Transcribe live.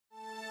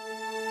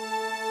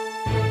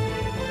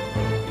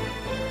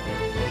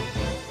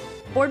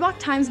Boardwalk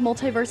Times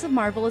Multiverse of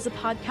Marvel is a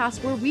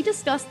podcast where we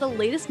discuss the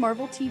latest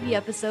Marvel TV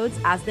episodes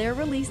as they are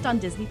released on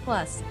Disney+.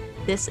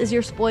 This is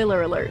your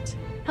spoiler alert.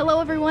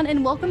 Hello, everyone,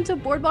 and welcome to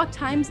Boardwalk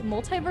Times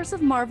Multiverse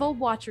of Marvel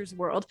Watcher's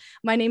World.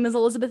 My name is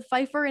Elizabeth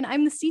Pfeiffer, and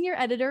I'm the senior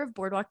editor of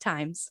Boardwalk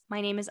Times.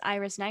 My name is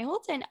Iris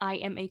Nyholt, and I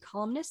am a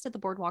columnist at the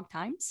Boardwalk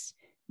Times.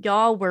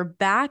 Y'all, we're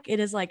back. It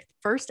is like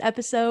first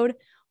episode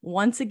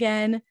once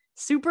again.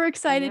 Super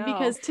excited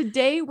because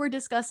today we're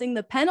discussing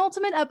the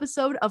penultimate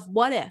episode of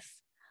What If?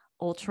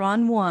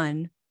 Ultron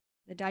 1.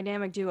 The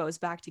dynamic duo is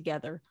back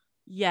together.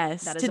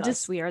 Yes. That is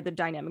us. We are the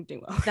dynamic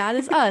duo. That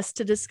is us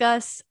to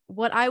discuss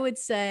what I would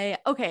say.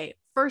 Okay,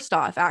 first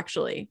off,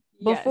 actually,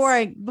 before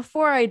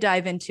I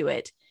dive into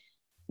it,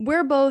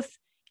 we're both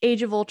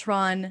Age of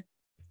Ultron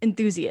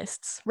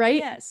enthusiasts, right?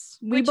 Yes.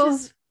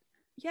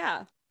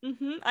 Yeah.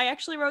 I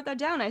actually wrote that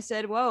down. I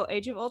said, whoa,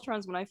 Age of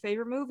Ultron's one of my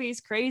favorite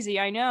movies.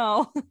 Crazy, I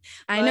know.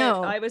 I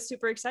know. I was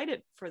super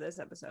excited for this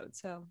episode,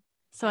 So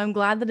I'm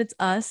glad that it's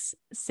us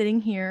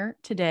sitting here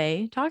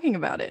today talking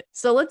about it.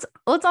 So let's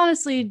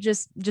honestly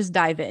just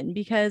dive in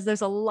because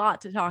there's a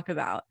lot to talk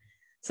about.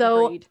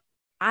 So Agreed.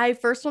 I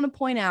first want to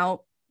point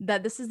out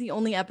that this is the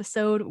only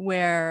episode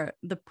where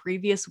the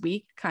previous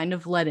week kind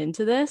of led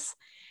into this.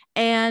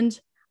 And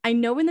I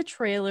know in the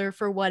trailer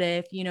for What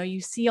If, you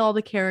see all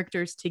the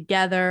characters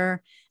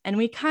together and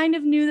we kind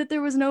of knew that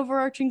there was an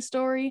overarching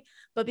story,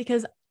 but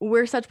because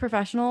we're such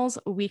professionals,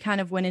 we kind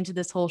of went into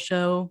this whole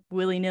show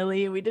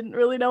willy-nilly. We didn't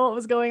really know what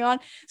was going on.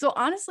 So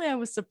honestly, I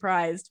was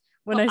surprised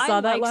when I saw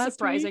that last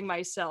surprising week.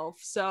 myself.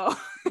 So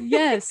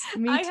yes,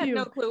 me too. I had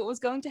no clue what was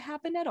going to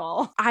happen at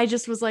all. I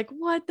just was like,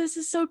 what? This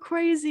is so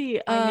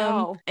crazy. I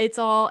know. It's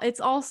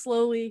all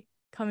slowly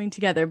coming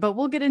together, but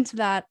we'll get into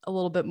that a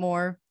little bit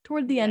more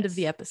toward the end of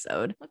the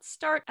episode. Let's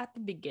start at the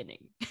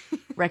beginning.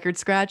 Record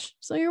scratch.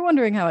 So you're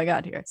wondering how I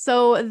got here.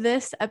 So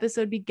this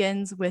episode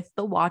begins with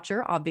the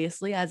Watcher,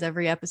 obviously, as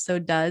every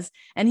episode does.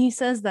 And he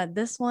says that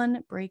this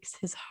one breaks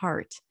his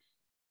heart.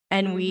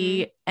 And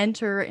we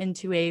enter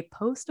into a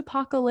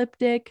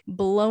post-apocalyptic,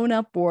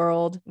 blown-up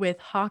world with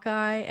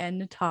Hawkeye and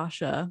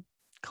Natasha.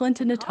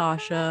 Clint and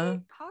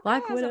Natasha. Hawkeye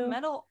Black has Widow. A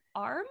metal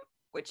arm,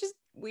 which is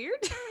weird.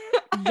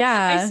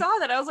 Yeah. I saw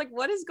that. I was like,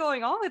 what is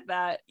going on with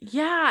that?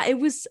 Yeah, I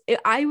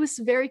was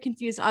very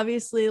confused.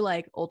 Obviously,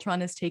 like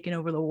Ultron has taken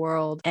over the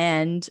world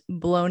and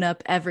blown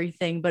up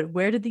everything, but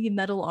where did the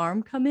metal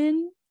arm come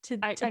in to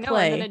I know,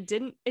 play? And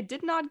then it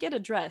did not get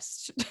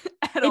addressed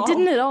at all. It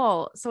didn't at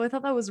all. So I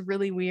thought that was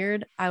really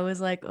weird. I was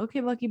like, okay,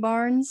 Bucky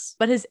Barnes,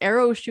 but his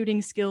arrow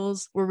shooting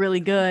skills were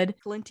really good.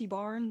 Flinty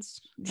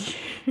Barnes.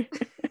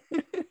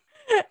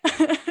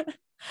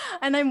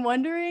 And I'm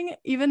wondering,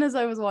 even as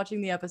I was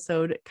watching the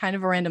episode, kind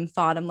of a random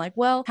thought, I'm like,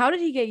 well, how did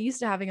he get used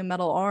to having a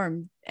metal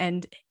arm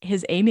and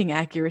his aiming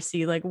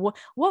accuracy? Like, what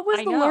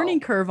was the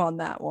learning curve on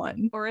that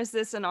one? Or is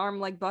this an arm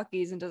like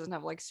Bucky's and doesn't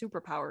have like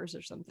superpowers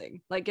or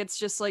something? Like, it's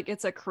just like,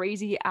 it's a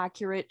crazy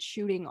accurate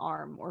shooting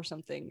arm or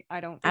something. I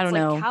don't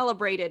know.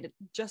 Calibrated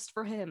just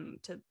for him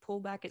to pull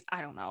back his,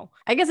 I don't know.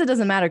 I guess it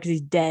doesn't matter because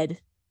he's dead.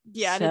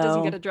 Yeah, and it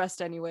doesn't get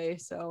addressed anyway,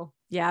 so.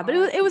 Yeah, but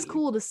it was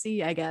cool to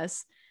see, I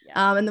guess.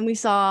 Yeah. And then we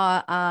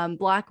saw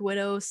Black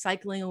Widow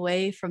cycling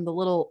away from the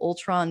little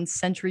Ultron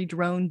sentry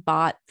drone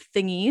bot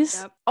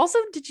thingies. Yep. Also,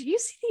 did you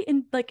see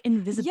the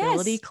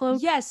invisibility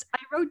cloak? Yes, I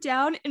wrote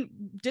down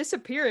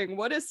disappearing.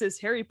 What is this?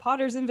 Harry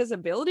Potter's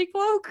invisibility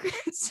cloak?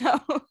 So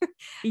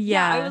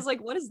yeah, I was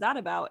like, what is that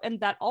about? And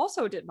that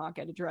also did not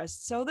get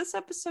addressed. So this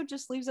episode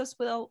just leaves us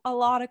with a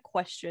lot of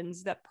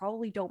questions that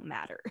probably don't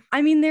matter.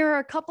 I mean, there are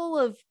a couple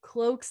of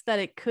cloaks that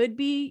it could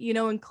be,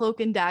 in Cloak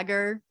and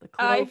Dagger. The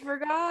cloak I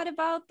forgot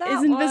about that.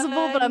 Is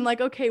invisible, but I'm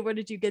like, okay, where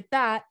did you get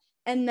that?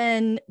 And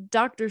then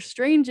Doctor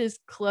Strange's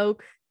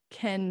cloak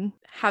can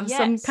have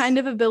some kind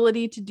of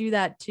ability to do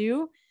that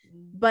too.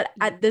 But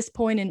at this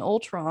point in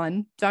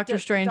Ultron, Doctor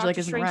Strange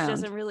isn't around.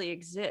 Doesn't really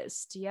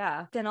exist.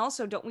 Yeah. Then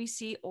also, don't we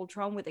see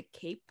Ultron with a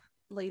cape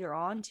later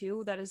on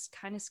too? That is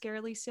kind of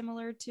scarily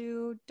similar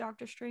to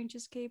Doctor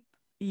Strange's cape.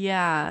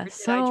 Yeah. Or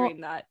did I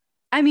dream that?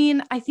 I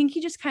mean, I think he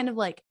just kind of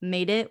like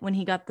made it when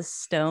he got the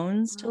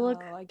stones to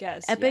look I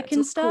guess epic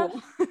and stuff.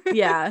 Cool.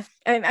 Yeah.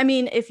 I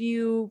mean, if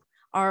you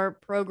are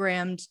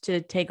programmed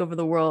to take over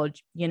the world,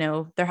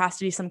 there has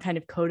to be some kind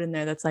of code in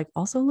there that's like,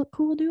 also look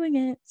cool doing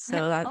it.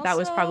 So that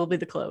was probably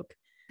the cloak.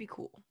 Be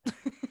cool.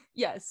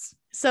 Yes.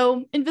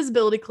 So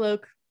invisibility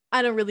cloak.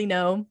 I don't really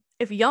know.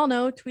 If y'all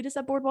know, tweet us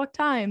at Boardwalk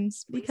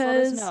Times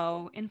because please let us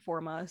know.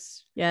 Inform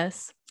us.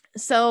 Yes.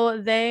 So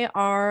they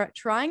are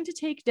trying to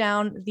take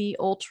down the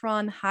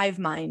Ultron hive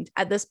mind.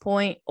 At this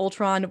point,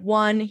 Ultron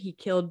won. He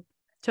killed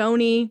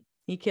Tony.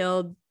 He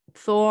killed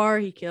Thor.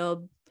 He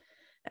killed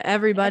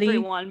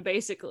everyone,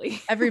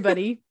 basically.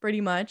 Everybody,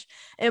 pretty much.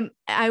 And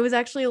I was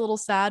actually a little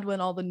sad when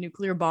all the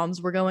nuclear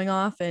bombs were going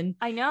off. And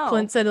I know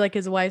Clint said like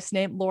his wife's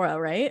name, Laura,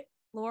 right?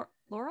 Laura?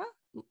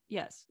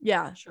 Yes.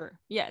 Yeah. Sure.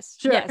 Yes.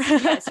 Sure.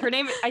 Yes. Her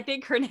name. I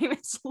think her name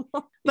is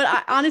Laura. But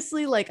I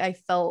honestly, I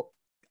felt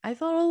I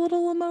felt a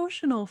little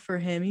emotional for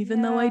him,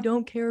 even though I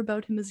don't care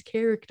about him as a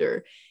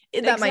character.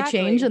 That might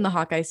change in the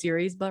Hawkeye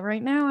series, but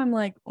right now I'm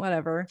like,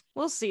 whatever.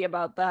 We'll see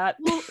about that.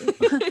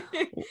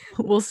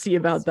 We'll see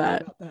about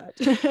that.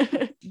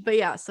 But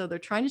yeah, so they're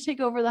trying to take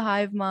over the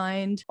hive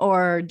mind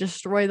or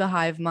destroy the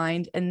hive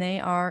mind, and they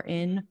are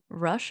in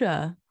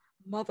Russia.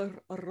 Mother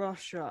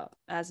Russia,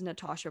 as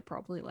Natasha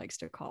probably likes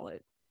to call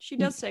it. She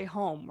does say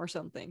home or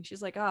something.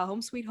 She's like,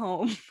 home sweet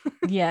home.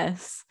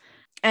 Yes.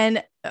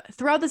 And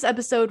throughout this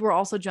episode, we're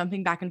also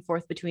jumping back and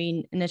forth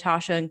between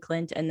Natasha and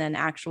Clint, and then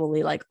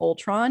actually like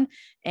Ultron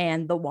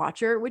and the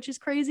Watcher, which is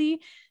crazy.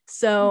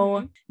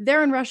 So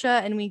they're in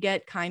Russia, and we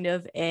get kind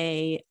of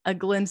a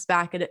glimpse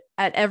back at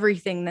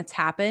everything that's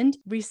happened.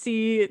 We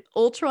see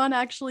Ultron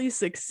actually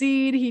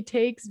succeed. He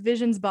takes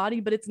Vision's body,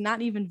 but it's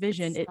not even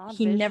Vision.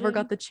 He never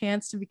got the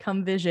chance to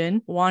become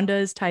Vision. Wanda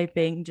is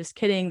typing. Just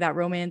kidding. That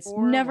romance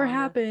never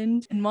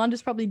happened. And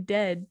Wanda's probably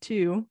dead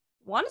too.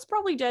 Wanda's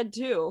probably dead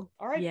too.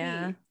 R.I.P.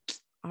 Yeah.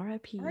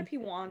 R.I.P. R.I.P.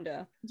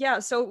 Wanda. Yeah,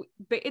 so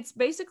it's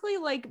basically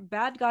like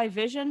bad guy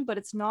Vision, but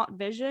it's not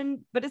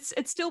Vision. But it's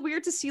still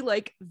weird to see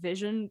like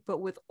Vision, but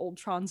with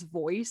Ultron's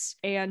voice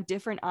and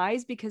different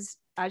eyes, because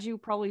as you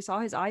probably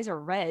saw, his eyes are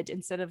red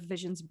instead of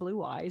Vision's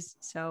blue eyes.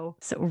 So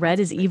red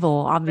is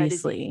evil,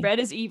 obviously. Red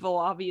is evil,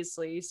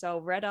 obviously. So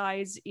red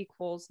eyes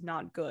equals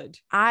not good.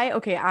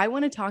 I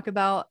want to talk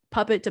about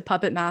puppet to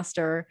puppet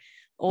master,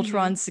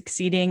 Ultron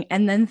succeeding,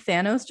 and then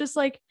Thanos just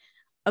like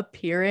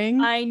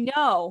appearing. I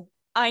know.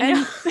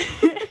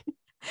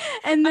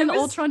 And then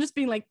Ultron just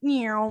being like,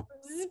 meow.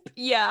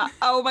 Yeah.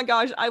 Oh my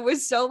gosh. I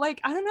was so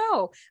like, I don't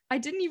know. I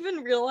didn't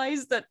even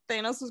realize that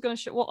Thanos was going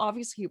to show. Well,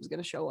 obviously he was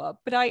going to show up,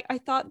 but I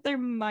thought there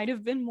might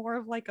have been more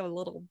of like a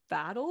little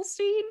battle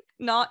scene,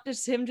 not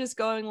just him just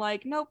going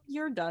like, nope,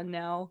 you're done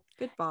now.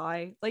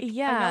 Goodbye. Like,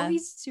 yeah, I know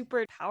he's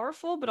super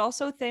powerful, but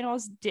also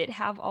Thanos did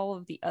have all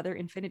of the other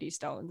Infinity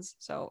Stones.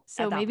 So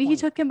maybe he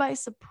took him by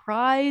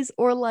surprise,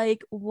 or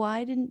like,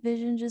 why didn't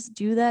Vision just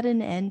do that in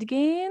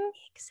Endgame?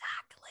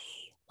 Exactly.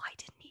 Why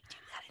didn't he do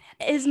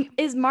that in Endgame?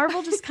 Is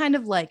Marvel just kind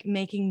of like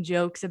making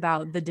jokes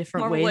about the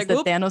different ways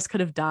that Thanos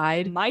could have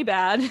died? My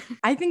bad.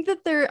 I think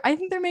they're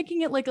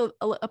making it like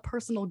a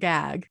personal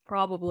gag.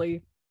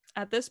 Probably.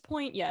 At this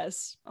point,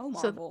 yes. Oh,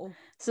 Marvel.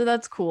 So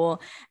that's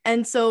cool.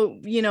 And so,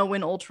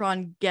 when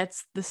Ultron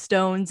gets the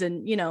stones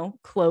and,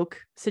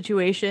 cloak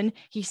situation,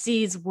 he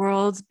sees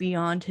worlds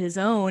beyond his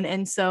own.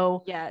 And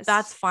so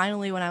that's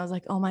finally when I was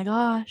like, oh my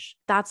gosh,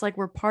 that's like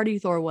where Party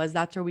Thor was.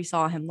 That's where we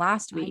saw him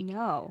last week. I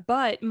know.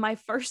 But my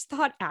first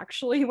thought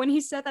actually, when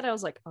he said that, I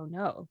was like, oh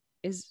no,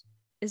 is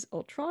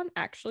Ultron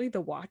actually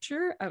the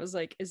Watcher? I was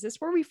like, is this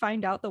where we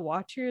find out the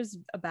Watcher is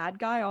a bad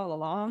guy all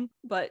along?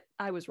 But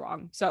I was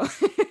wrong. So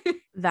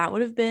that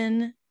would have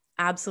been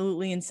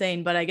absolutely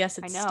insane. But I guess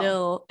it's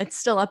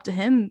still up to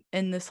him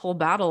in this whole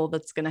battle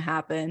that's going to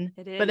happen.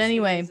 It is. But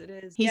anyway, it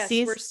is. He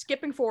sees. We're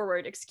skipping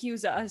forward.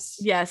 Excuse us.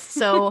 Yes.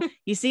 So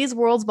he sees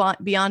worlds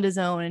beyond his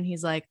own, and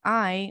he's like,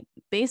 I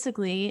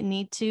basically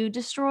need to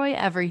destroy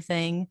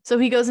everything. So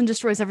he goes and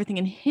destroys everything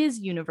in his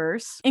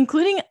universe,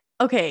 including.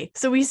 Okay,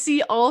 so we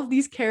see all of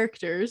these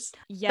characters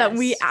that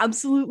we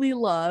absolutely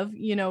love.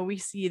 We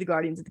see the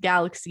Guardians of the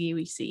Galaxy.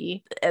 We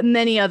see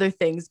many other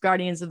things.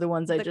 Guardians are the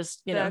ones I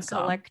just, the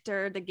saw.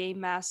 Collector, the Game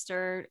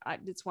Master.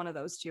 It's one of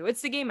those two.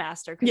 It's the Game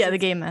Master. Yeah, the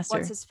Game Master.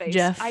 What's his face?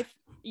 Jeff.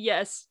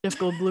 Yes. Jeff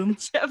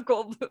Goldblum. Jeff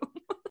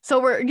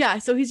Goldblum.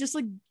 So he's just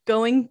like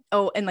going,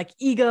 and like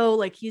Ego,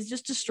 like he's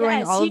just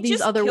destroying all of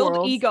these other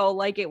worlds. Ego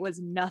like it was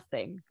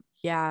nothing.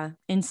 Yeah,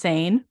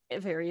 insane.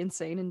 Very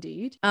insane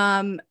indeed.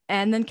 And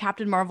then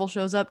Captain Marvel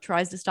shows up,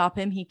 tries to stop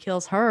him. He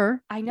kills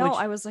her. I know.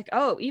 I was like,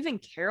 oh, even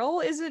Carol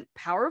isn't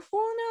powerful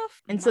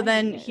enough. And so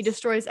then he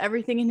destroys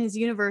everything in his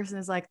universe and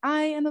is like,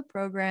 I am a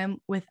program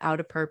without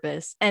a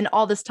purpose. And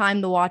all this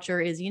time the Watcher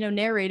is,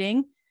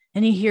 narrating,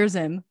 and he hears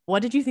him.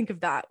 What did you think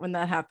of that when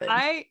that happened?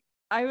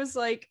 I was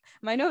like,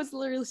 my notes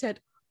literally said,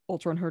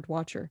 Ultron heard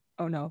Watcher.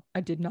 Oh no,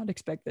 I did not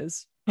expect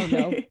this. Oh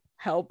no,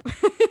 help.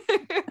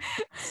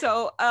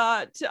 So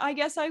I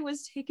guess I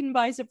was taken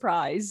by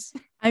surprise.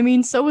 I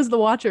mean, so was the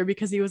Watcher,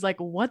 because he was like,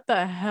 what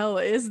the hell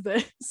is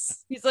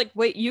this? He's like,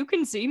 wait, you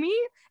can see me?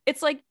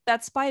 It's like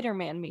that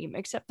Spider-Man meme,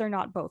 except they're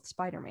not both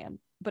Spider-Man.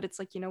 But it's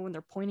like, when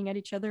they're pointing at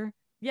each other.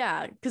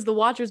 Yeah, because the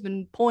Watcher's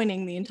been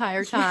pointing the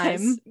entire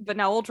time. Yes, but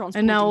now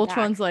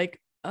Ultron's like,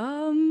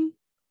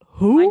 who?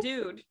 My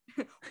dude.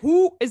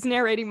 Who is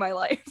narrating my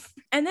life?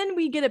 And then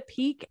we get a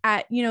peek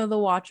at, the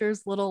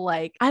Watcher's little,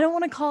 like, I don't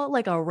want to call it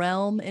like a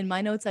realm. In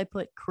my notes, I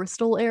put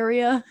crystal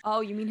area.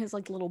 Oh, you mean his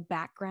like little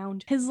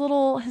background? His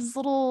little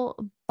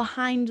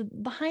behind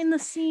the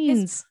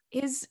scenes.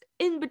 His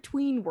in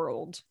between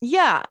world.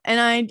 Yeah.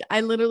 And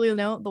I literally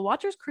know the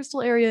Watcher's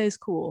crystal area is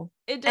cool.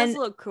 It does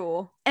look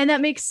cool. And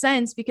that makes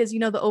sense because,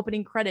 the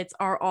opening credits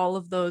are all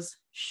of those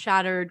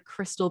shattered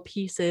crystal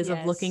pieces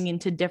of looking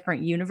into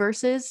different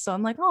universes. So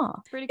I'm like, oh,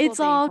 it's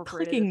all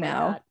clicking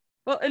now.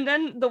 Well, and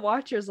then the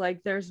Watcher's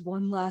like, there's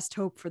one last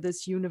hope for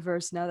this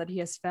universe now that he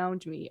has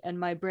found me. And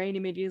my brain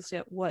immediately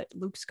said, what,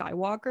 Luke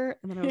Skywalker?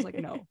 And then I was like,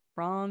 no,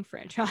 wrong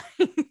franchise.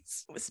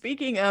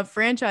 Speaking of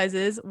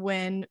franchises,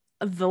 when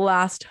the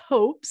last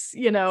hopes,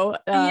 Yes,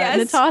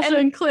 Natasha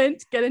and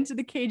Clint get into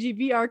the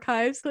KGB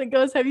archives. Clint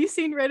goes, have you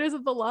seen Raiders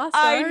of the Lost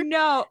Ark? I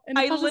know. And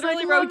I Natasha's literally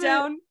like, wrote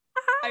down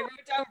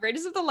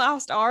Raiders of the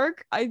Lost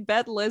Ark. I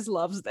bet Liz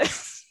loves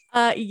this.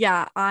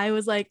 Yeah, I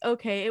was like,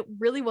 okay, it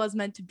really was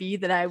meant to be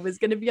that I was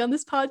going to be on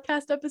this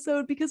podcast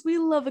episode because we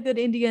love a good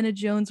Indiana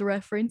Jones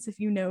reference, if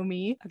you know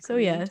me. Agreed. So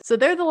yeah, so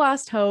they're the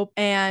last hope.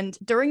 And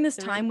during this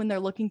time when they're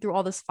looking through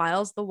all these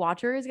files, the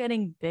Watcher is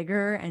getting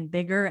bigger and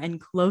bigger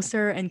and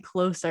closer and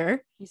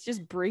closer. He's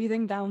just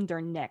breathing down their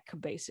neck,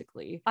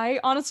 basically. I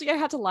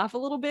had to laugh a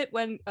little bit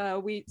when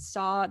we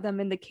saw them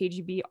in the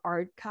KGB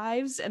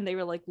archives and they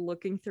were like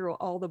looking through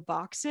all the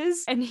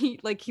boxes and he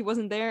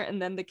wasn't there,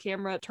 and then the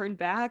camera turned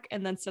back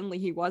and then suddenly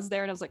he was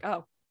there and I was like,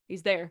 oh,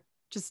 he's there.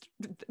 Just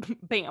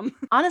bam.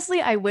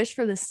 Honestly, I wish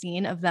for the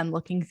scene of them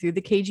looking through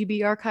the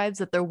KGB archives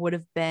that there would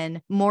have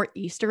been more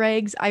Easter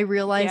eggs. I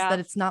realized that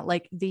it's not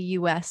like the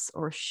US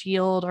or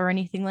SHIELD or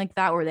anything like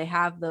that where they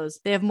have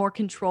more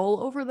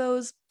control over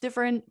those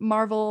different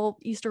Marvel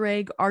Easter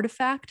egg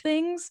artifact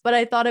things. But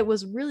I thought it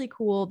was really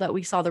cool that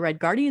we saw the Red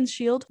Guardian's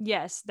shield.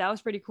 Yes, that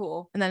was pretty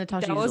cool. And then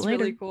Natasha that used was it later.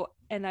 Really cool.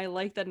 And I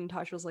like that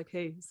Natasha was like,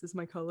 hey, is this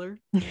my color?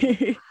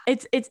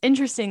 It's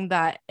interesting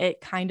that it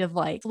kind of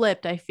like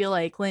flipped. I feel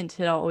like Clint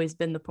had always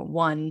been the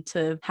one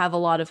to have a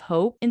lot of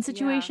hope in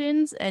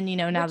situations. And,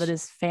 now that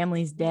his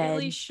family's dead.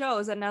 Really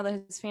shows that now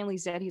that his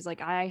family's dead, he's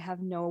like, I have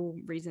no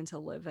reason to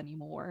live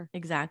anymore.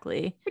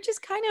 Exactly. Which is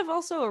kind of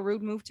also a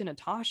rude move to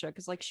Natasha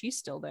because like she's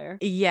still there.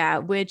 Yeah,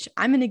 which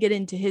I'm going to get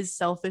into his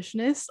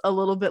selfishness a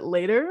little bit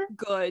later.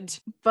 Good.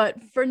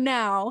 But for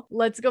now,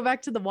 let's go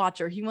back to the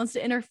Watcher. He wants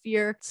to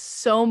interfere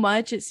so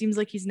much. It seems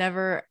like he's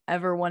never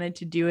ever wanted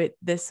to do it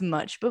this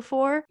much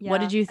before. Yeah.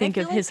 What did you think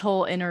of his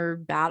whole inner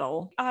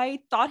battle? I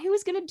thought he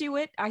was going to do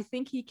it. I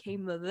think he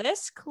came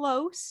this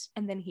close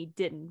and then he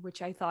didn't,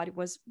 which I thought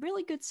was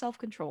really good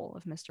self-control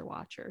of Mr.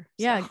 Watcher.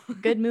 Yeah,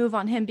 good move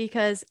on him,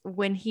 because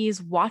when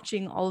he's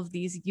watching all of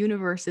these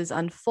universes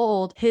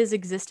unfold, his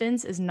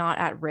existence is not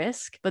at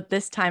risk. But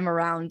this time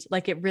around,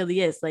 like it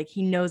really is, like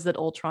he knows that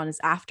Ultron is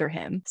after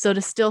him. So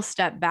to still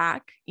step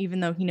back,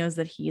 even though he knows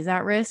that he's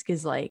at risk,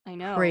 is like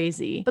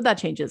crazy. But that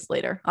changes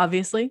later,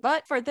 obviously.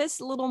 But for this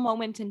little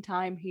moment in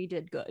time, he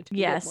did good.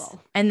 Yes. Did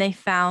well. And they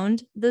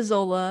found the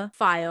Zola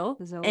file.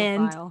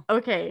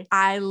 Okay,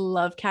 I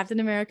love Captain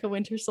America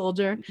Winter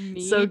Soldier.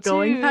 Me so too.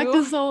 Going back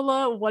to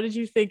Zola, what did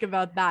you think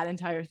about that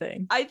entire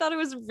thing? I thought it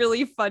was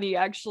really funny,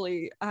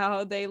 actually,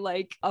 how they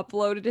like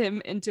uploaded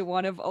him into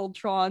one of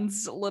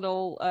Ultron's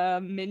little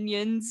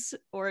minions,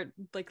 or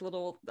like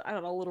little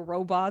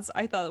robots.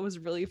 I thought it was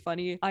really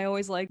funny. I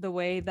always like the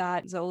way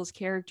that Zola's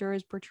character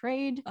is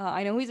portrayed.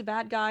 I know he's a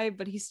bad guy,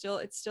 but it's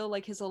still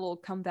like his little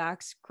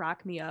comebacks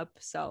crack me up.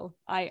 So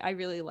I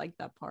really like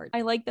that part.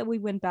 I like that we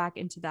went back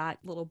into that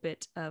little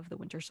bit of the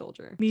Winter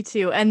Soldier. Me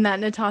too. And that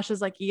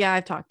Natasha's like, yeah,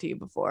 I've talked to you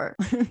before.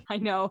 I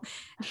know.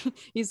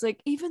 He's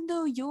like, even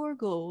though your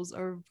goals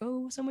are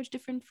so much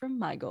different from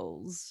my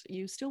goals,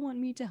 you still want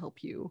me to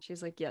help you.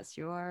 She's like, yes,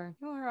 you are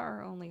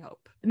our only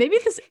hope. Maybe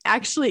this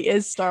actually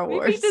is Star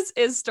Wars. Maybe this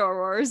is Star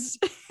Wars.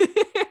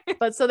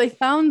 But so they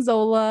found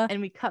Zola,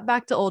 and we cut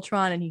back to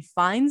Ultron, and he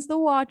finds the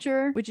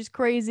Watcher, which is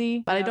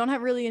crazy. But I don't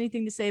have really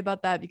anything to say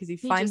about that because he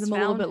finds him a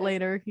little bit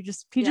later. He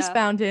just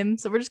found him.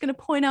 So we're just going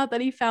to point out that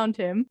he found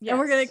him. Yes. And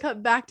we're going to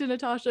cut back to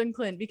Natasha and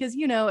Clint because,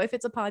 if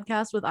it's a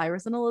podcast with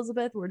Iris and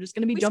Elizabeth, we're just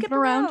going to be jumping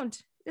around.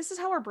 This is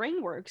how our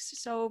brain works.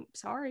 So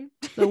sorry.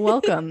 So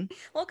welcome.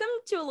 Welcome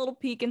to a little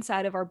peek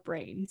inside of our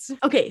brains.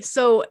 Okay,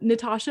 so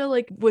Natasha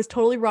was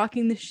totally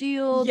rocking the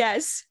shield.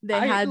 Yes. They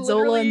had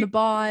Zola in the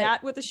bot.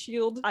 That with a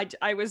shield.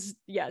 I was,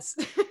 yes.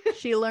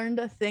 She learned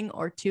a thing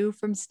or two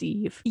from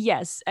Steve.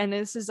 Yes. And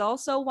this is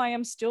also why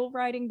I'm still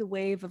riding the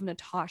wave of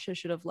Natasha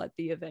should have led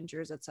the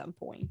Avengers at some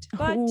point.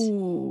 But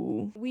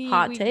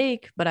hot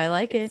take, but I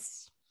like it.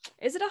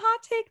 Is it a hot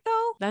take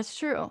though? That's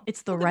true.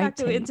 It's the right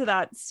take. Into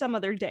that some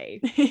other day.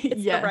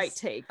 It's the right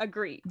take.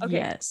 Agree. Okay.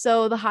 Yeah.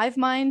 So the hive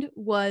mind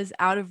was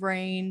out of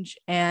range,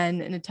 and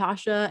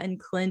Natasha and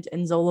Clint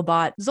and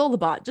Zolabot,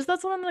 just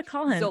that's what I'm gonna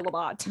call him.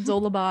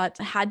 Zolabot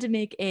had to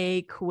make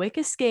a quick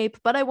escape.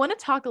 But I want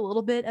to talk a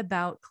little bit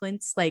about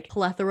Clint's like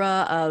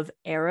plethora of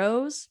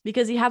arrows,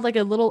 because he had like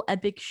a little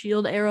epic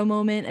shield arrow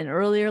moment, and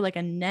earlier like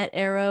a net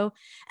arrow.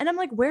 And I'm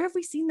like, where have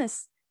we seen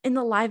this in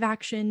the live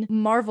action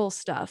Marvel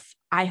stuff?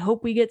 I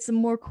hope we get some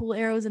more cool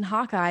arrows in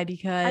Hawkeye,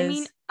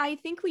 because I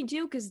think we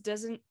do, because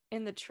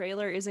in the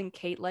trailer isn't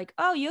Kate like,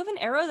 oh, you have an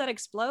arrow that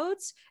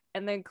explodes?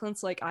 And then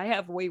Clint's like, I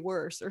have way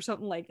worse, or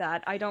something like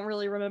that. I don't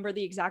really remember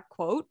the exact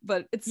quote,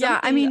 but it's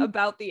something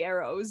about the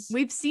arrows.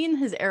 We've seen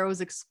his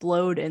arrows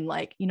explode in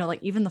like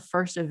even the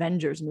first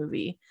Avengers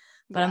movie.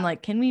 But I'm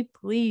like, can we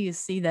please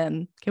see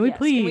them? Can we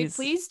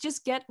please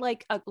just get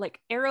like a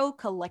arrow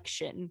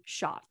collection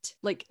shot?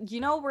 Like,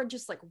 where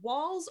just like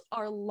walls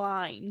are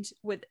lined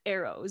with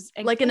arrows.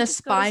 And like in a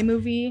spy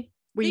movie.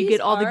 where you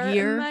get all the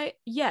gear.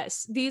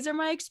 These are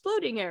my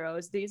exploding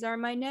arrows. These are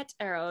my net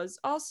arrows.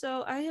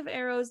 Also, I have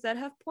arrows that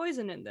have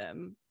poison in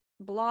them.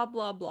 Blah,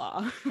 blah,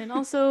 blah. And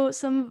also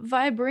some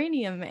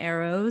vibranium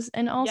arrows.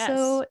 And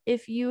also,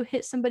 if you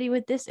hit somebody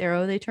with this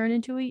arrow, they turn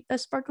into a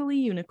sparkly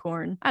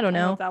unicorn. I don't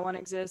know. I hope that one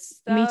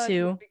exists. Me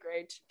too. Would be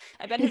great.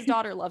 I bet his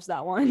daughter loves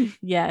that one.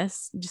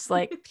 Yes. Just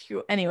like,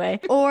 anyway.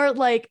 Or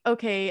like,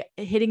 okay,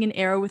 hitting an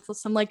arrow with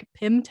some like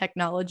PIM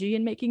technology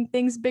and making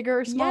things bigger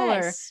or smaller.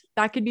 Yes.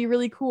 That could be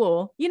really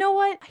cool. You know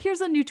what?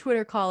 Here's a new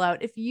Twitter call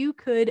out. If you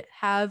could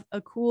have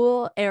a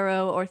cool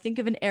arrow or think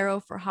of an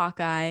arrow for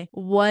Hawkeye,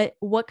 what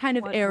kind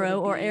of arrow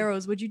or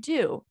arrows would you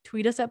do?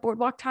 Tweet us at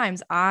Boardwalk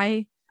Times.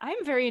 I'm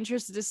very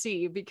interested to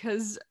see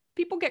because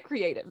people get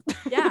creative.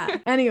 Yeah.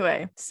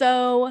 Anyway,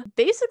 so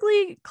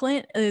basically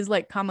Clint is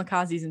like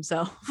kamikazes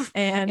himself.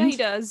 And yeah, he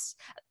does.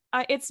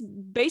 It's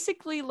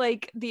basically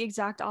like the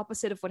exact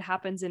opposite of what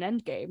happens in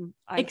Endgame.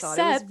 I thought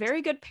it was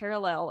very good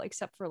parallel,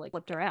 except for like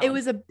flipped around. It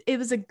was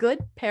a good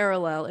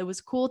parallel. It was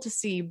cool to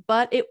see,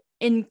 but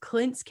in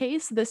Clint's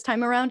case, this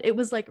time around, it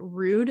was like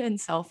rude and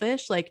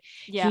selfish. Like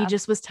he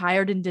just was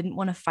tired and didn't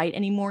want to fight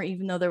anymore,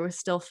 even though there was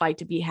still fight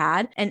to be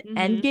had. And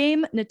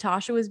Endgame,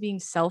 Natasha was being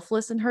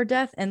selfless in her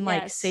death and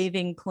like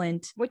saving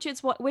Clint. Which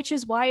is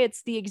why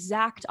it's the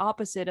exact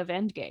opposite of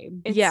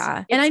Endgame.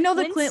 And I know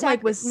that Clint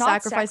like was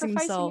sacrificing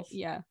himself.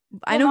 Yeah.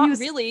 I know he was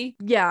really.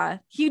 Yeah,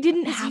 he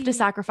didn't have to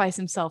sacrifice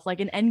himself. Like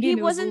in Endgame, he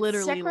wasn't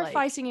literally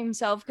sacrificing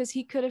himself because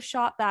he could have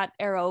shot that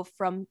arrow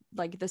from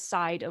like the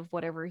side of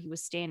whatever he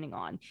was standing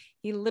on.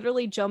 He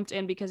literally jumped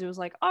in because it was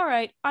like, all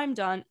right, I'm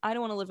done. I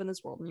don't want to live in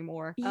this world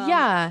anymore.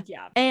 Yeah.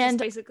 And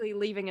just basically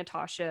leaving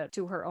Natasha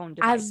to her own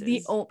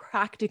devices. As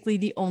practically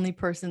the only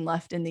person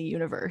left in the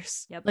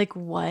universe. Yep. Like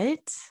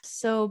what?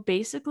 So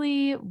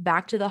basically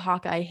back to the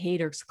Hawkeye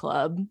haters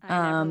club.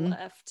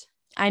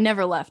 I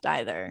never left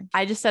either.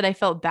 I just said I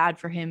felt bad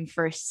for him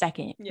for a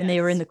second when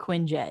they were in the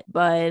Quinjet.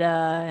 But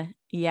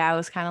I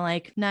was kind of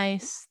like,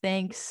 nice,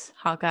 thanks,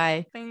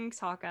 Hawkeye. Thanks,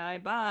 Hawkeye.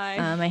 Bye.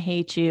 I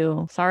hate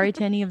you. Sorry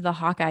to any of the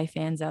Hawkeye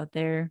fans out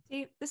there.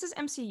 See, this is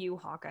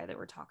MCU Hawkeye that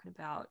we're talking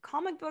about.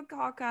 Comic book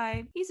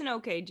Hawkeye, he's an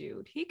okay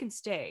dude. He can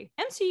stay.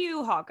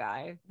 MCU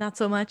Hawkeye, not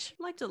so much.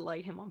 I'd like to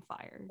light him on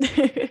fire.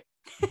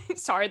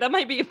 Sorry, that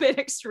might be a bit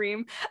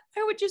extreme.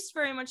 I would just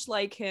very much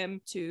like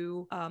him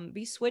to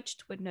be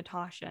switched with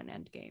Natasha in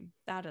Endgame.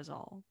 That is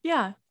all.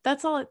 Yeah,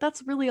 that's all.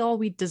 That's really all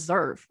we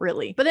deserve,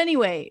 really. But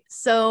anyway,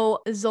 so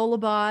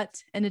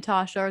Zolobot and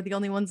Natasha are the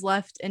only ones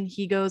left, and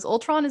he goes,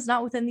 Ultron is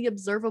not within the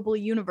observable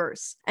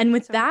universe. And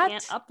with that, he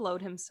can't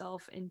upload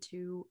himself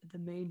into the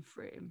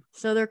mainframe.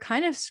 So they're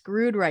kind of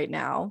screwed right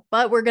now.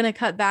 But we're gonna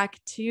cut back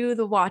to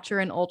the Watcher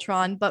and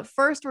Ultron. But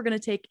first, we're gonna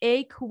take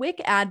a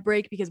quick ad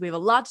break because we have a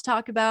lot to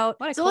talk about.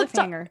 What a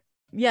cliffhanger.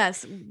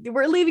 Yes,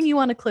 we're leaving you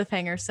on a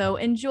cliffhanger. So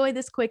enjoy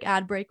this quick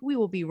ad break. We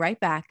will be right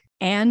back.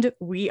 And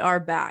we are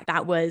back.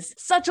 That was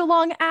such a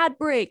long ad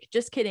break.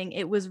 Just kidding.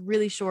 It was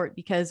really short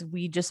because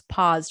we just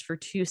paused for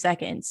 2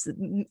 seconds.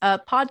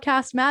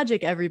 Podcast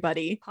magic,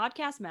 everybody.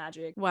 Podcast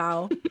magic.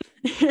 Wow.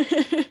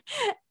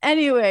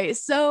 Anyway,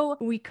 so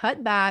we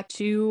cut back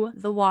to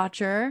the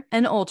Watcher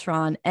and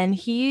Ultron, and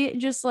he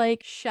just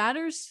like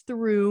shatters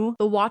through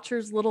the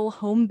Watcher's little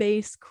home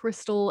base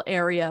crystal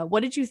area.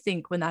 What did you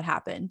think when that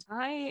happened?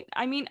 I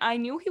mean, I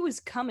knew he was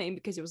coming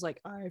because it was like,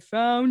 I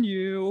found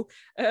you.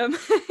 And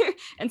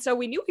so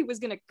we knew he was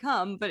going to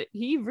come, but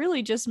he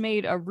really just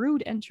made a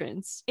rude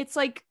entrance. It's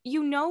like,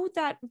 you know,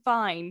 that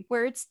Vine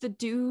where it's the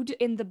dude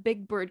in the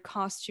Big Bird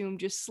costume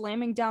just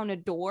slamming down a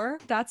door?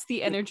 That's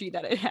the energy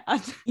that it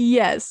had.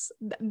 Yes.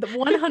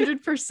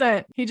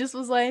 100%. He just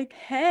was like,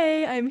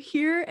 hey, I'm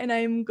here and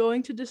I'm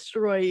going to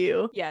destroy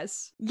you.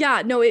 Yes.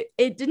 Yeah, no,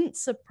 it didn't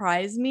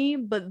surprise me,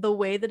 but the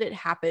way that it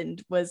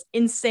happened was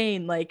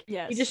insane. Like,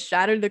 he just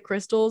shattered the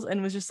crystals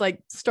and was just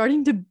like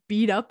starting to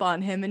beat up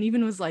on him, and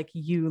even was like,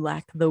 you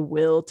lack the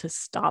will to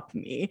stop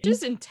me.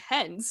 Just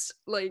intense.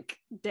 Like,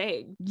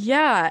 dang.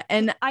 Yeah.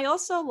 And I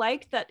also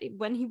like that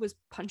when he was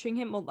punching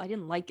him, well, I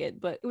didn't like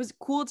it, but it was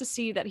cool to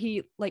see that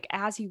he, like,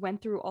 as he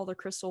went through all the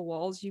crystal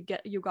walls, you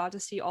got to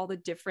see all the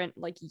different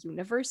like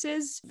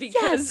universes,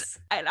 because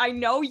and I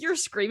know you're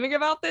screaming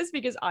about this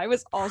because I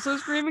was also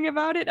screaming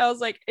about it. I was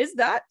like, is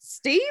that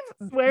Steve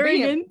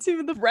swearing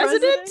into the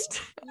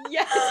president?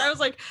 Yes. I was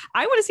like,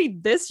 I want to see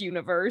this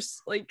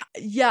universe. Like,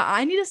 yeah,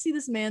 I need to see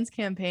this man's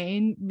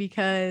campaign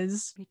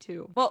because me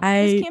too. Well,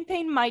 his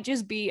campaign might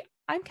just be,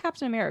 I'm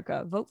Captain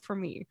America, vote for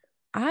me.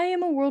 I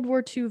am a World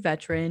War II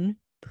veteran.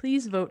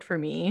 Please vote for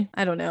me.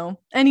 I don't know.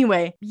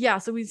 Anyway, yeah,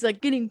 so he's like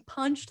getting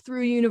punched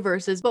through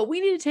universes, but we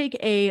need to take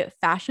a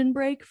fashion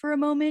break for a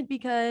moment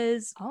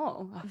because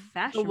a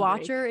fashion the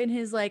Watcher in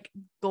his like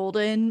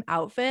golden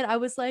outfit, I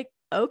was like,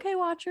 okay,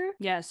 Watcher.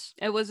 Yes,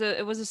 it was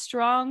a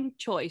strong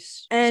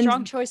choice. And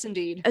strong choice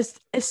indeed.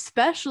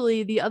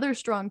 Especially the other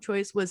strong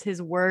choice was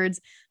his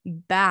words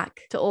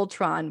back to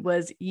Ultron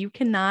was, "You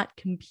cannot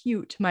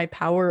compute my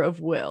power of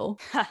will."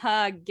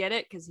 Haha, get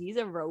it? Because he's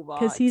a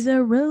robot. Because he's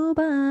a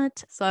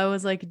robot. So I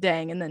was like,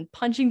 dang. And then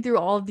punching through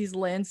all of these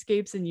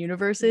landscapes and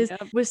universes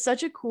was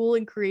such a cool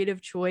and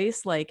creative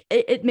choice. Like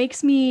it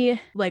makes me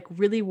like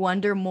really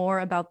wonder more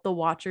about the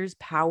Watcher's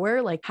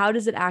power. Like, how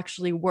does it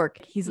actually work?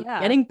 He's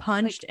getting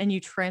punched and you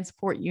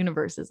transport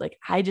universes. Like,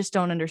 I just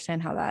don't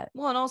understand how that.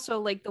 Well, and also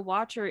like the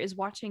Watcher is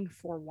watching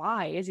for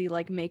why? Is he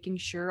like making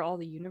sure all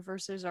the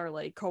universes are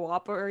like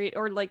cooperate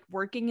or like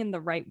working in the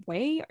right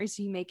way? Or is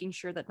he making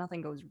sure that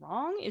nothing goes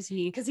wrong? Is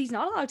he, because he's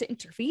not allowed to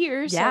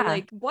interfere. Yeah. So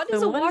like, what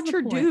does a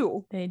Watcher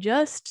do? They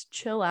just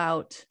chill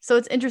out. So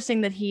it's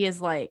interesting that he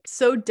is like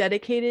so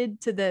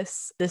dedicated to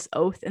this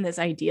oath and this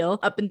ideal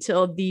up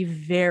until the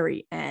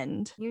very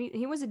end.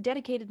 He was a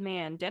dedicated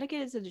man,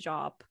 dedicated to the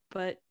job.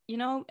 But, you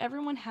know,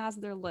 everyone has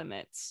their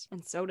limits.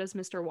 And so does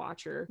Mr.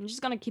 Watcher. I'm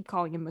just going to keep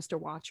calling him Mr.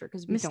 Watcher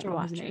because we don't know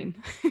his name.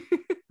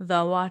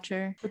 The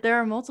Watcher. But there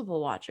are multiple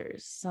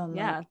Watchers.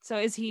 So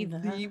is he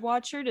the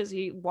Watcher? Does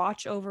he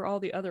watch over all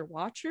the other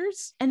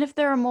Watchers? And if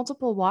there are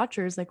multiple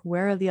Watchers, like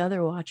where are the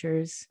other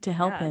Watchers to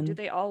help him? Do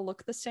they all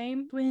look the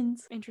same?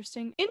 Twins.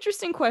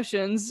 Interesting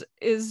questions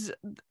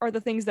are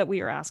the things that we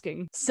are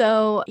asking.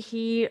 So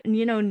he,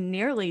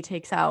 nearly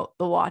takes out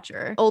the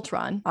Watcher,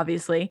 Ultron,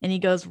 obviously. And he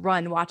goes,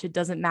 "Run, watch, it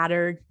doesn't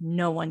matter.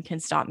 No one can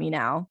stop me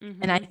now."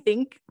 Mm-hmm. And I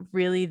think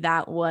really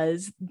that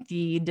was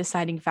the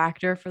deciding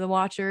factor for the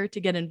Watcher to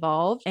get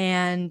involved.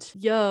 And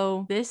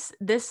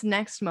this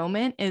next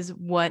moment is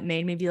what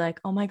made me be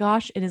like, oh my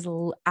gosh, it is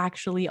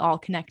actually all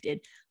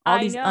connected. All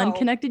these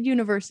unconnected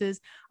universes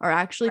are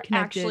actually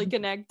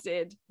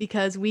connected.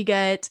 Because we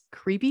get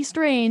Creepy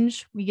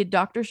Strange, we get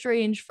Doctor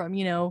Strange from,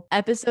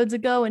 episodes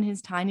ago in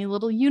his tiny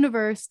little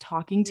universe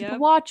talking to the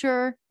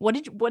Watcher. What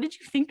did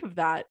you think of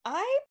that?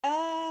 I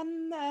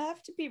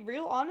have to be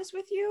real honest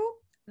with you.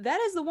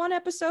 That is the one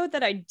episode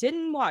that I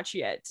didn't watch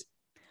yet.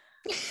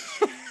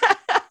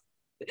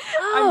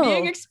 I'm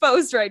being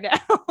exposed right now.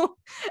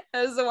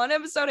 As the one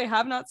episode I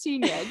have not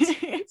seen yet.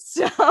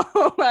 So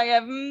I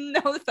have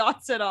no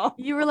thoughts at all.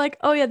 You were like,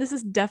 oh yeah, this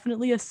is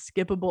definitely a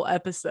skippable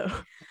episode.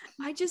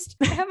 I just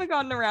haven't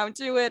gotten around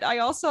to it. I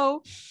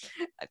also,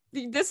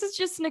 this is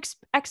just an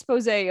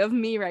expose of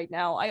me right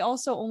now. I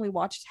also only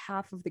watched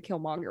half of the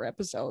Killmonger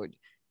episode.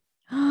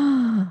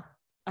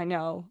 I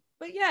know.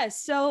 But yeah,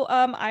 so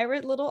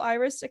little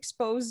Iris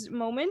exposed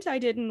moment. I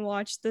didn't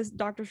watch this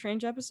Doctor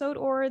Strange episode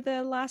or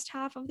the last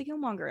half of the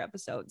Killmonger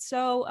episode.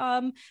 So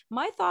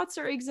my thoughts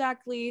are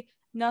exactly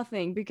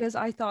nothing, because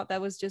I thought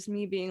that was just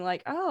me being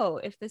like, oh,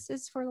 if this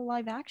is for the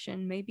live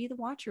action, maybe the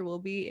Watcher will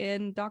be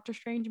in Doctor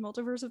Strange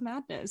Multiverse of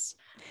Madness.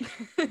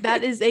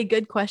 That is a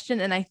good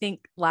question. And I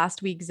think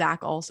last week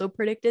Zach also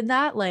predicted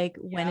that, like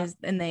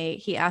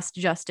he asked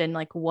Justin,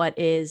 like, what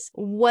is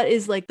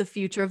like the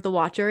future of the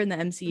Watcher in the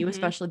MCU,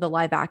 especially the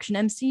live action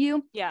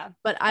MCU. Yeah.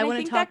 But I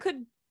want to talk. That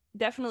could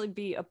definitely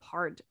be a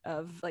part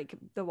of like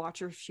the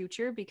Watcher's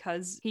future,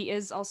 because he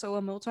is also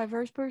a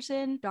multiverse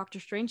person. Doctor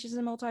Strange is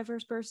a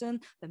multiverse person.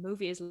 The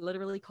movie is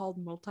literally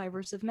called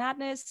Multiverse of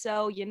Madness,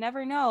 so you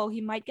never know,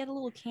 he might get a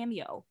little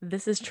cameo.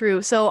 This is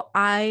true. So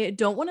I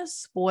don't want to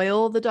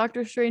spoil the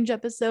Doctor Strange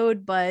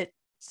episode, but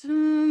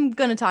I'm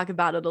gonna talk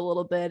about it a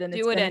little bit, and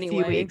it's been a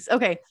few weeks.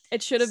 Okay,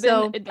 it should have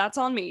been. That's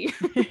on me.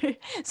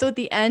 So at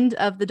the end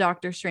of the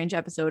Doctor Strange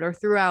episode, or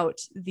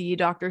throughout the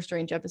Doctor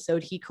Strange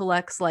episode, he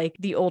collects like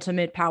the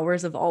ultimate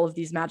powers of all of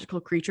these magical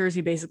creatures.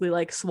 He basically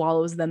like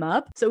swallows them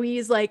up. So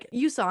he's like,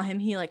 you saw him.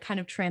 He like kind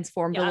of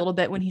transformed a little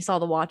bit when he saw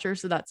the Watcher.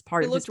 So that's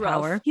part of his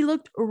power. He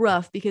looked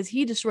rough because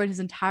he destroyed his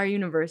entire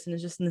universe and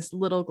is just in this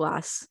little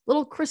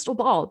crystal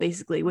ball,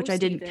 basically, which I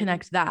didn't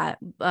connect that.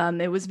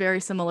 It was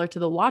very similar to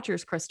the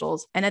Watcher's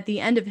crystals. And at the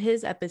end of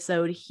his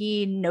episode,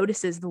 he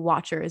notices the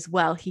Watcher as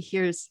well. He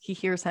hears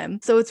him.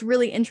 So it's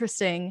really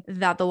interesting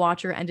that the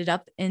Watcher ended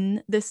up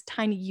in this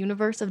tiny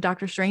universe of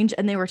Doctor Strange,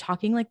 and they were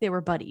talking like they were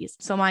buddies.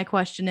 So my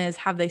question is,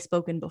 have they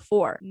spoken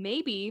before?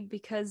 Maybe,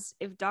 because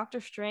if Doctor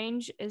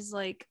Strange is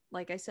like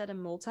I said, a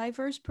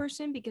multiverse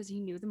person, because he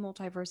knew the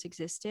multiverse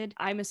existed,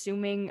 I'm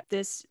assuming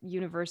this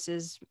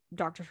universe's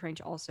Doctor Strange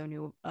also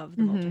knew of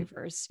the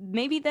multiverse.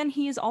 Maybe then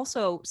he is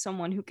also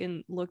someone who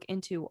can look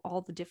into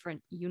all the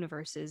different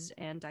universes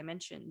and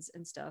dimensions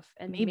and stuff,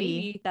 and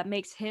maybe that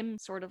makes him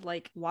sort of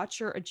like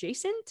Watcher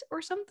adjacent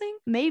or something.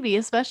 Maybe,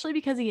 especially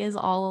because he is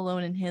all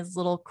alone in his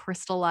little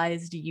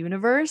crystallized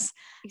universe.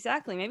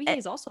 Exactly. Maybe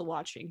he's also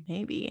watching.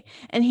 Maybe.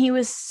 And he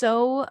was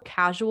so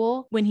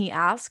casual when he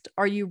asked,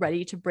 "Are you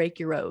ready to break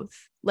your oath?"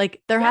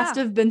 Like there has to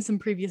have been some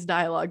previous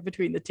dialogue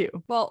between the two.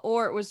 Well,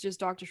 or it was just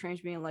Doctor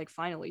Strange being like,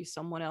 finally,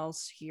 someone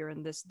else here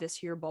in this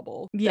here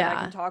bubble that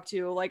I can talk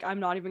to. Like, I'm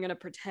not even gonna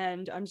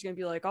pretend. I'm just gonna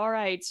be like, all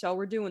right, so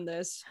we're doing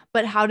this.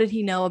 But how did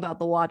he know about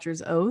the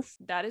Watcher's oath?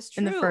 That is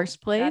true. In the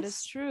first place? That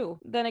is true.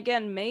 Then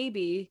again,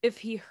 maybe if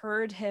he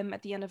heard him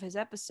at the end of his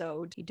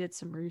episode, he did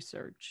some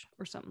research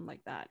or something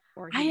like that.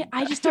 Or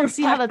I just don't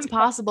see how that's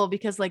possible,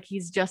 because like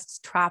he's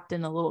just trapped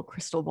in a little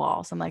crystal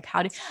ball. So I'm like,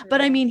 how do?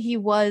 But I mean, he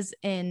was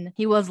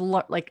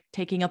like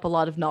taking up a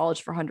lot of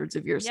knowledge for hundreds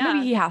of years. So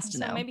maybe he has to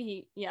know.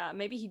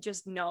 Maybe he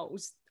just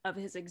knows of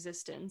his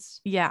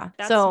existence. Yeah,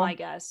 that's my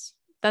guess.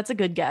 That's a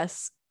good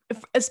guess,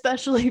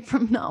 especially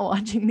from not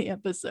watching the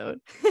episode.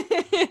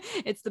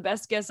 It's the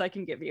best guess I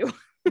can give you.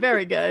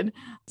 Very good.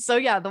 So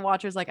yeah, the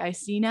Watcher's like, I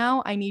see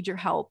now, I need your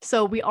help.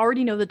 So we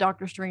already know that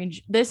Doctor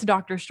Strange,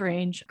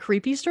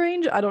 Creepy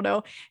Strange, I don't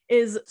know,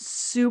 is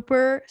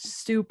super,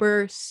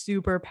 super,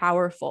 super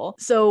powerful.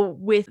 So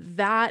with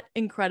that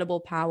incredible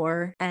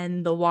power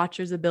and the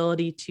Watcher's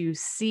ability to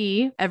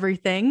see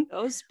everything,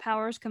 those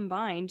powers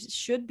combined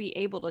should be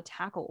able to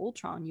tackle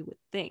Ultron, you would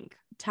think.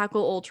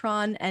 Tackle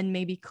Ultron and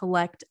maybe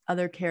collect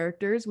other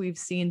characters we've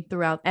seen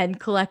throughout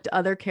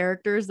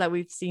that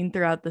we've seen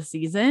throughout the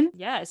season.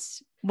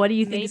 Yes. What do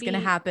you think is going to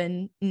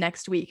happen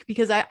next week?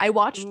 Because I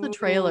watched the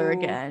trailer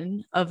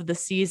again of the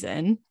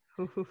season.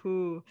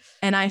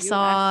 And I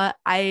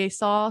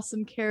saw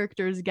some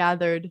characters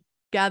gathered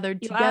together.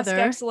 Ask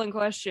excellent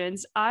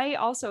questions. I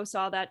also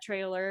saw that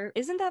trailer.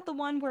 Isn't that the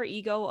one where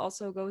Ego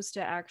also goes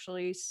to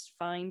actually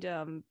find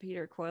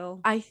Peter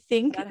Quill? I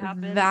think that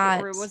happened,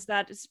 or was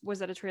that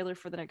a trailer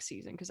for the next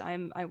season? Because I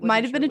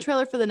might have been a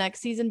trailer for the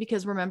next season,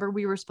 because remember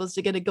we were supposed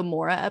to get a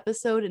Gamora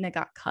episode and it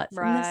got cut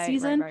from this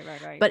season.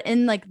 Right. But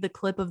in like the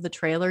clip of the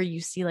trailer, you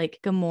see like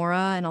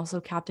Gamora and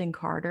also Captain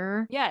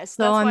Carter. Yes,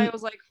 so that's why I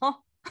was like, huh.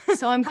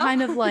 So I'm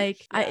kind of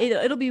like,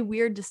 it'll be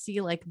weird to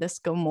see like this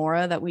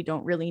Gamora that we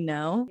don't really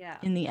know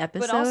in the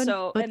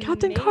episode. But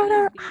Captain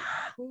Carter,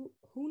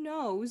 who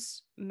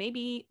knows?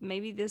 Maybe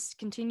this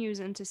continues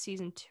into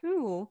season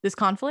 2. This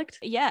conflict?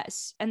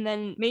 Yes. And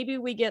then maybe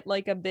we get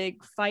like a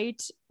big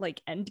fight,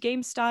 like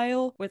Endgame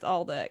style, with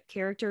all the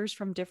characters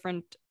from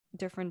different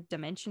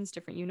dimensions,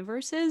 different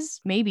universes.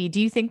 Maybe. Do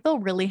you think they'll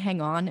really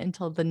hang on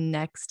until the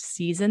next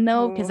season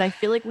though? Because I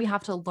feel like we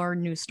have to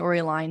learn new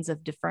storylines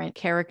of different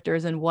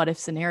characters and what if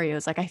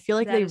scenarios. Like I feel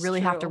like they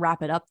really have to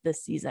wrap it up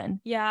this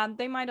season. Yeah,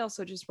 they might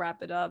also just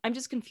wrap it up. I'm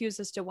just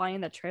confused as to why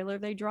in the trailer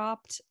they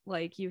dropped,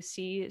 like, you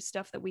see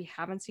stuff that we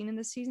haven't seen in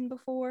this season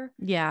before.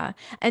 Yeah.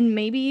 And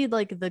maybe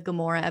like the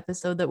Gamora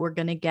episode that we're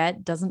gonna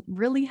get doesn't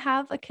really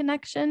have a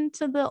connection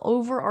to the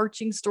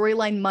overarching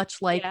storyline,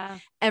 much like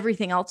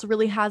everything else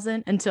really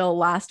hasn't until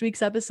last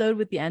week's episode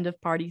with the end of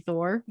Party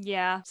Thor.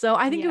 Yeah. So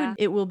I think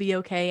it will be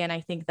okay. And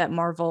I think that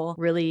Marvel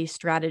really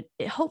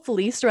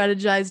hopefully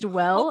strategized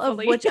well of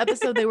which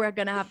episode they were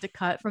going to have to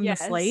cut from the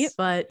slate.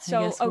 But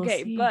so,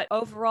 but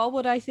overall,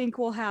 what I think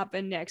will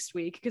happen next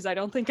week, because I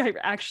don't think I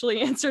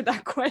actually answered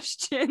that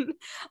question.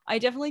 I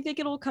definitely think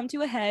it'll come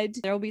to a head.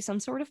 There will be some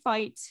sort of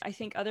fight. I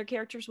think other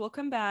characters will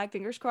come back.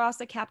 Fingers crossed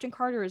that Captain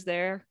Carter is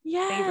there.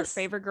 Yes.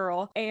 Favorite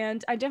girl.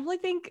 And I definitely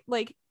think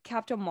like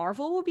Captain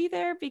Marvel will be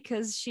there,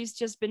 because she's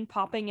just been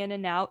popping in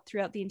and out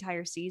throughout the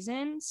entire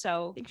season.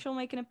 So I think she'll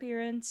make an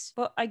appearance,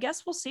 but I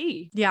guess we'll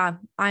see. Yeah,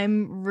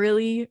 I'm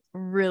really,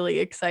 really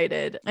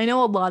excited. I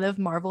know a lot of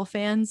Marvel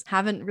fans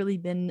haven't really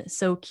been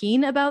so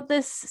keen about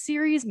this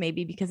series,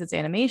 maybe because it's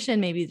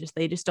animation, maybe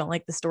they just don't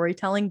like the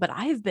storytelling, but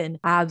I've been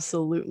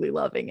absolutely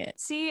loving it.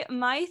 See,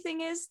 my thing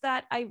is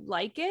that I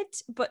like it,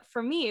 but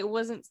for me, it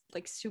wasn't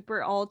like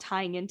super all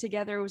tying in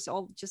together. It was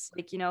all just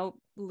like,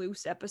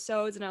 loose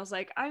episodes, and I was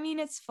like, I mean,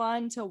 it's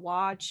fun to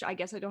watch. I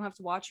guess I don't have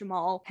to watch them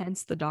all,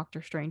 hence the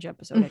Doctor Strange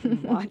episode I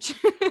didn't watch.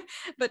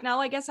 But now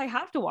I guess I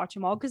have to watch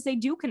them all, because they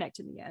do connect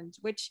in the end,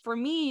 which for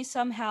me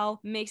somehow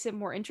makes it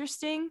more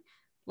interesting.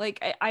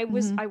 Like I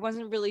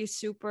wasn't really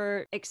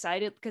super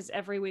excited, because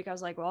every week I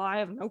was like, well, I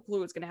have no clue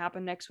what's going to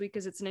happen next week,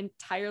 because it's an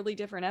entirely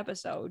different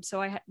episode.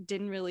 So I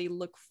didn't really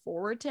look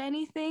forward to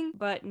anything.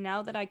 But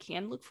now that I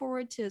can look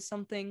forward to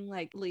something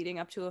like leading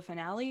up to a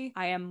finale,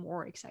 I am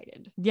more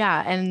excited.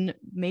 Yeah. And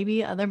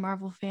maybe other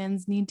Marvel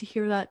fans need to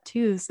hear that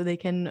too, so they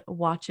can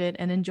watch it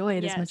and enjoy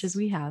it as much as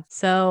we have.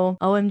 So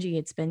OMG,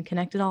 it's been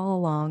connected all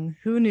along.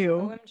 Who knew?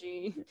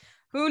 OMG.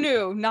 Who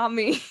knew? Not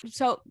me.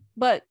 So,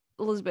 but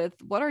Elizabeth,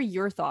 what are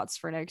your thoughts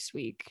for next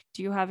week?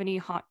 Do you have any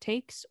hot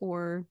takes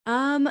or?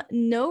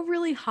 No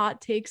really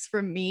hot takes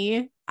from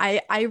me.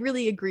 I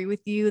really agree with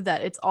you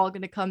that it's all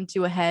going to come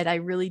to a head. I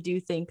really do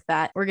think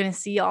that we're going to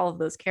see all of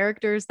those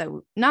characters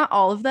not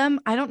all of them.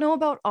 I don't know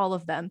about all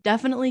of them.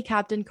 Definitely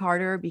Captain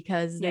Carter,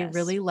 because they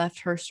really left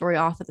her story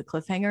off at the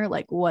cliffhanger.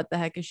 Like, what the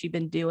heck has she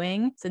been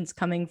doing since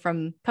coming out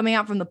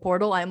from the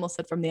portal? I almost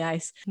said from the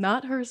ice.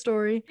 Not her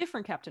story.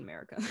 Different Captain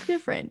America.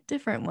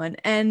 different one.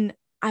 And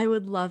I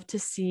would love to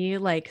see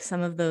like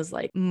some of those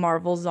like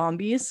Marvel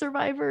zombies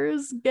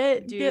survivors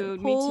get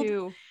pulled me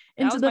too.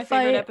 into was the my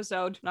fight. favorite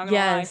episode, not gonna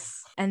lie.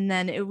 And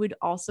then it would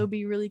also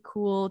be really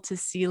cool to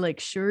see like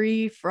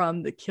Shuri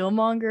from the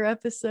Killmonger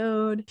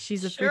episode.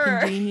 She's a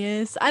freaking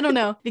genius. I don't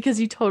know, because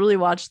you totally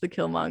watched the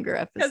Killmonger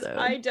episode. Because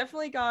I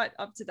definitely got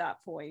up to that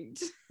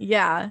point.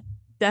 Yeah,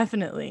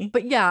 definitely.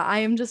 But yeah, I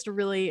am just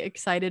really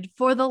excited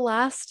for the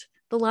last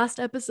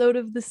episode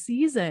of the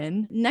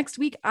season. Next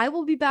week, I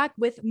will be back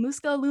with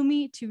Muska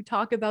Lumi to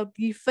talk about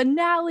the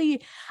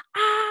finale.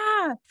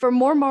 For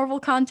more Marvel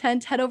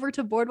content, head over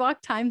to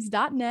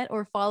boardwalktimes.net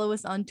or follow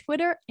us on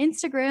Twitter,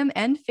 Instagram,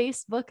 and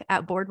Facebook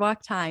at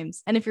Boardwalk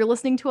Times. And if you're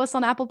listening to us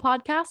on Apple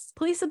Podcasts,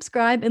 please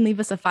subscribe and leave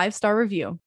us a 5-star review.